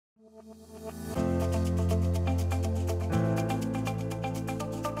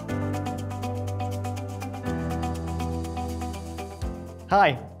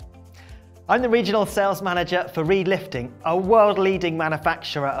Hi, I'm the Regional Sales Manager for REID Lifting, a world-leading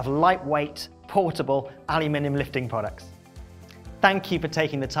manufacturer of lightweight, portable aluminium lifting products. Thank you for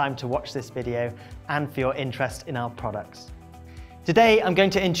taking the time to watch this video and for your interest in our products. Today I'm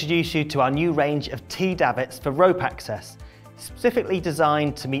going to introduce you to our new range of T Davits for rope access, specifically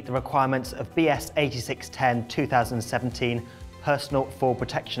designed to meet the requirements of BS 8610 2017 Personal Fall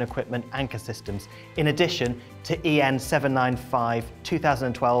Protection Equipment Anchor Systems, in addition to EN 795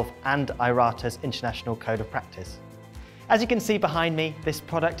 2012 and IRATA's International Code of Practice. As you can see behind me, this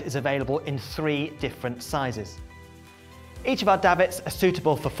product is available in 3 different sizes. Each of our davits are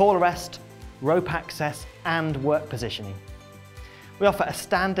suitable for fall arrest, rope access and work positioning. We offer a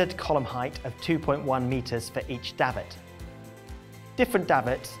standard column height of 2.1 metres for each davit. Different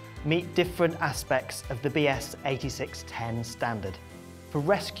davits meet different aspects of the BS 8610 standard. For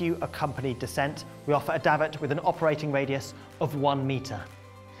rescue accompanied descent, we offer a davit with an operating radius of 1 metre.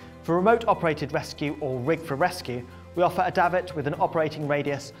 For remote operated rescue or rig for rescue, we offer a davit with an operating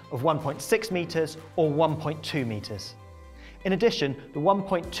radius of 1.6 metres or 1.2 metres. In addition, the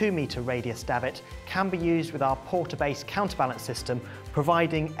 1.2 metre radius davit can be used with our Porta-based counterbalance system,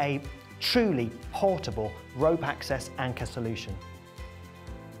 providing a truly portable rope access anchor solution.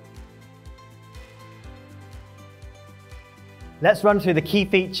 Let's run through the key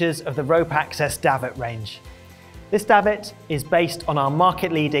features of the rope access davit range. This davit is based on our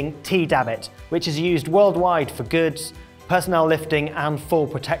market-leading T Davit, which is used worldwide for goods, personnel lifting and fall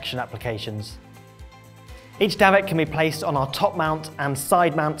protection applications. Each davit can be placed on our top mount and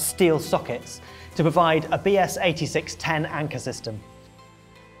side mount steel sockets to provide a BS 8610 anchor system.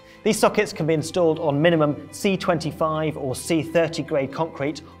 These sockets can be installed on minimum C25 or C30 grade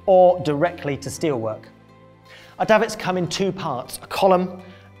concrete or directly to steelwork. Our davits come in 2 parts, a column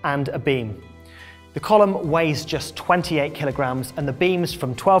and a beam. The column weighs just 28 kilograms and the beams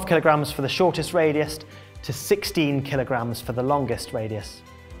from 12 kilograms for the shortest radius to 16 kilograms for the longest radius.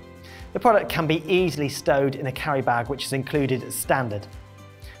 The product can be easily stowed in a carry bag, which is included as standard.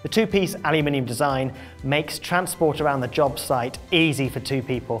 The 2-piece aluminium design makes transport around the job site easy for 2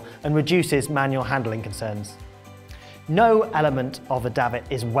 people and reduces manual handling concerns. No element of the davit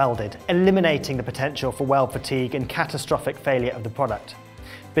is welded, eliminating the potential for weld fatigue and catastrophic failure of the product.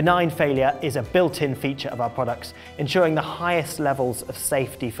 Benign failure is a built-in feature of our products, ensuring the highest levels of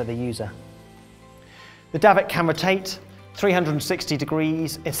safety for the user. The davit can rotate 360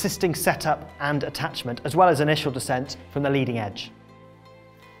 degrees, assisting setup and attachment, as well as initial descent from the leading edge.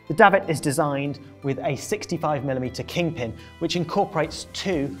 The davit is designed with a 65mm kingpin, which incorporates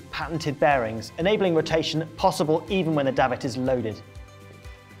 2 patented bearings, enabling rotation possible even when the davit is loaded.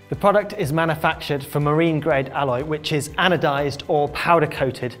 The product is manufactured from marine-grade alloy, which is anodized or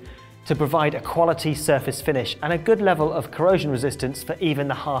powder-coated to provide a quality surface finish and a good level of corrosion resistance for even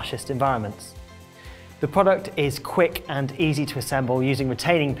the harshest environments. The product is quick and easy to assemble using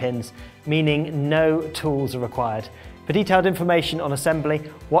retaining pins, meaning no tools are required. For detailed information on assembly,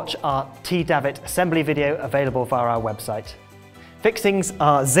 watch our T Davit assembly video available via our website. Fixings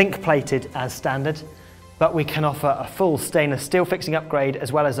are zinc plated as standard, but we can offer a full stainless steel fixing upgrade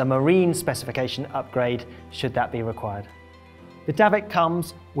as well as a marine specification upgrade should that be required. The davit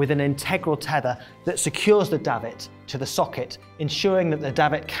comes with an integral tether that secures the davit to the socket, ensuring that the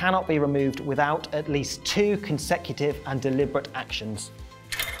davit cannot be removed without at least 2 consecutive and deliberate actions.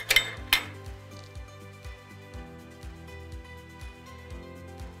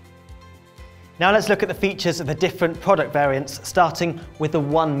 Now let's look at the features of the different product variants, starting with the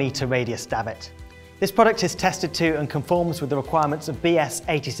 1 metre radius davit. This product is tested to and conforms with the requirements of BS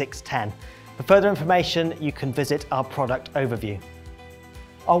 8610. For further information, you can visit our product overview.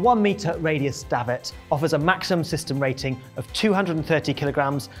 Our 1 metre radius davit offers a maximum system rating of 230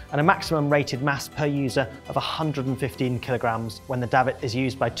 kilograms and a maximum rated mass per user of 115 kilograms when the davit is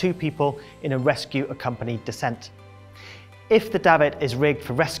used by 2 people in a rescue accompanied descent. If the davit is rigged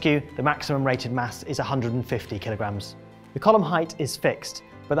for rescue, the maximum rated mass is 150 kilograms. The column height is fixed,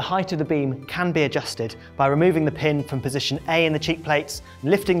 but the height of the beam can be adjusted by removing the pin from position A in the cheek plates,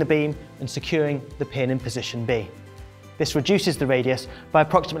 lifting the beam and securing the pin in position B. This reduces the radius by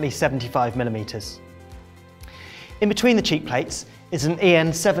approximately 75 millimeters. In between the cheek plates is an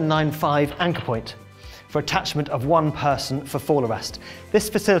EN 795 anchor point for attachment of 1 person for fall arrest. This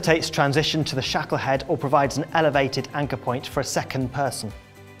facilitates transition to the shackle head or provides an elevated anchor point for a 2nd person.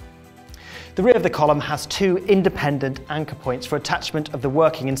 The rear of the column has 2 independent anchor points for attachment of the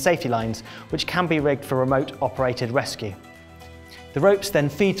working and safety lines, which can be rigged for remote operated rescue. The ropes then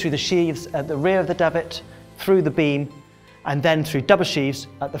feed through the sheaves at the rear of the davit, through the beam, and then through double sheaves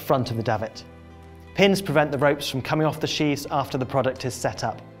at the front of the davit. Pins prevent the ropes from coming off the sheaves after the product is set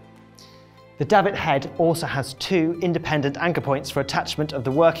up. The davit head also has 2 independent anchor points for attachment of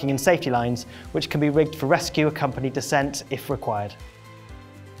the working and safety lines, which can be rigged for rescue accompanied descent if required.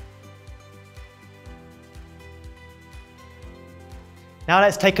 Now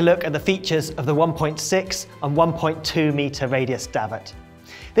let's take a look at the features of the 1.6 and 1.2 metre radius davit.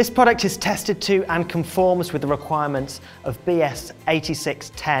 This product is tested to and conforms with the requirements of BS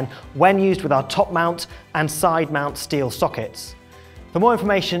 8610 when used with our top mount and side mount steel sockets. For more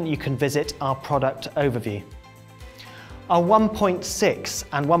information, you can visit our product overview. Our 1.6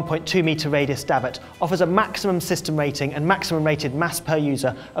 and 1.2 metre radius davit offers a maximum system rating and maximum rated mass per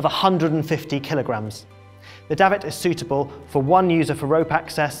user of 150 kilograms. The davit is suitable for 1 user for rope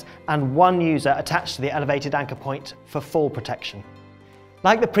access and 1 user attached to the elevated anchor point for fall protection.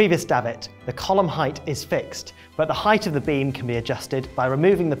 Like the previous davit, the column height is fixed, but the height of the beam can be adjusted by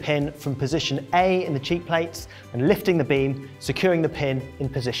removing the pin from position A in the cheek plates and lifting the beam, securing the pin in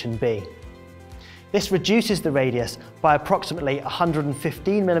position B. This reduces the radius by approximately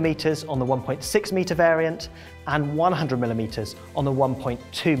 115 mm on the 1.6 metre variant and 100 mm on the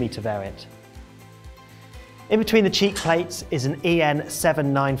 1.2 metre variant. In between the cheek plates is an EN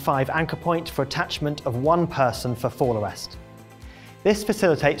 795 anchor point for attachment of 1 person for fall arrest. This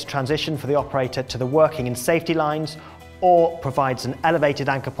facilitates transition for the operator to the working and safety lines, or provides an elevated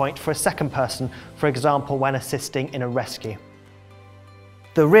anchor point for a second person, for example when assisting in a rescue.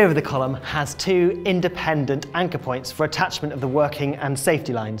 The rear of the column has 2 independent anchor points for attachment of the working and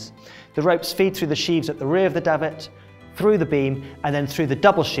safety lines. The ropes feed through the sheaves at the rear of the davit, through the beam, and then through the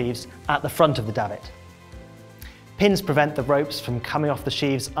double sheaves at the front of the davit. Pins prevent the ropes from coming off the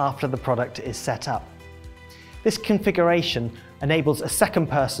sheaves after the product is set up. This configuration enables a second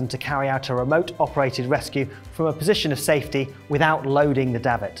person to carry out a remote operated rescue from a position of safety without loading the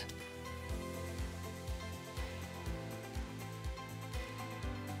davit.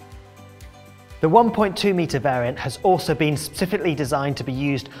 The 1.2 metre variant has also been specifically designed to be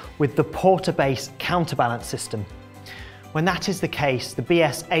used with the Porta base counterbalance system. When that is the case, the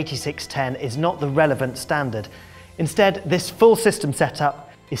BS 8610 is not the relevant standard. Instead, this full system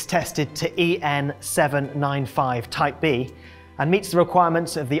setup is tested to EN 795 Type B and meets the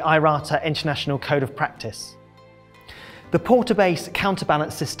requirements of the IRATA International Code of Practice. The Porta base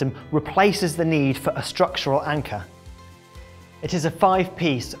counterbalance system replaces the need for a structural anchor. It is a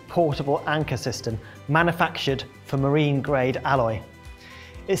 5-piece portable anchor system manufactured for marine grade alloy.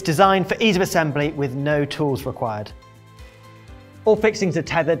 It's designed for ease of assembly with no tools required. All fixings are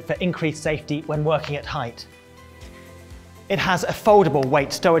tethered for increased safety when working at height. It has a foldable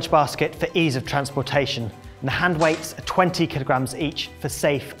weight storage basket for ease of transportation, and the hand weights are 20 kilograms each for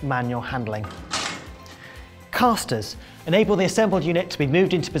safe manual handling. Casters enable the assembled unit to be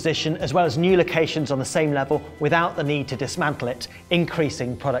moved into position as well as new locations on the same level without the need to dismantle it,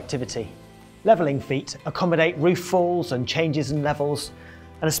 increasing productivity. Levelling feet accommodate roof falls and changes in levels,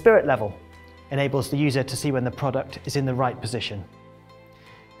 and a spirit level enables the user to see when the product is in the right position.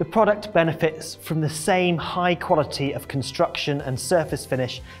 The product benefits from the same high quality of construction and surface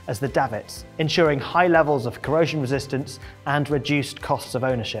finish as the davits, ensuring high levels of corrosion resistance and reduced costs of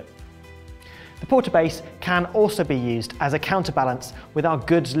ownership. The Porta base can also be used as a counterbalance with our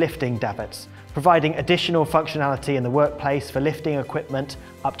goods lifting davits, providing additional functionality in the workplace for lifting equipment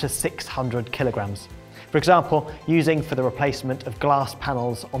up to 600 kilograms. For example, using for the replacement of glass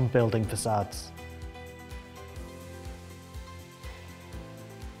panels on building facades.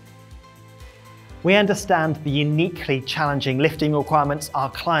 We understand the uniquely challenging lifting requirements our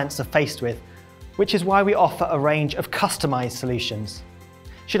clients are faced with, which is why we offer a range of customised solutions.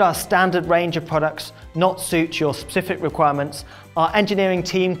 Should our standard range of products not suit your specific requirements, our engineering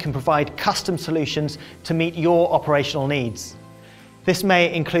team can provide custom solutions to meet your operational needs. This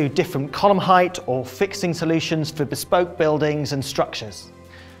may include different column height or fixing solutions for bespoke buildings and structures.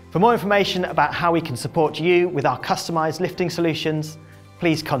 For more information about how we can support you with our customised lifting solutions,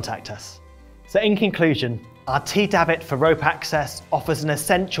 please contact us. So in conclusion, our T Davit for rope access offers an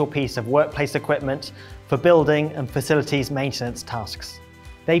essential piece of workplace equipment for building and facilities maintenance tasks.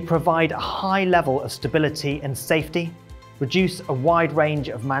 They provide a high level of stability and safety, reduce a wide range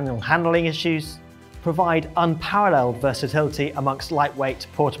of manual handling issues, provide unparalleled versatility amongst lightweight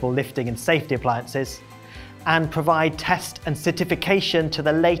portable lifting and safety appliances, and provide test and certification to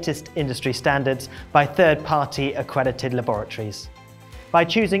the latest industry standards by third-party accredited laboratories. By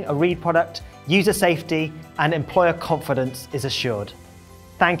choosing a REID product, user safety and employer confidence is assured.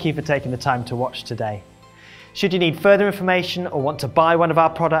 Thank you for taking the time to watch today. Should you need further information or want to buy one of our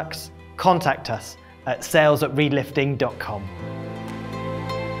products, contact us at sales@reidlifting.com.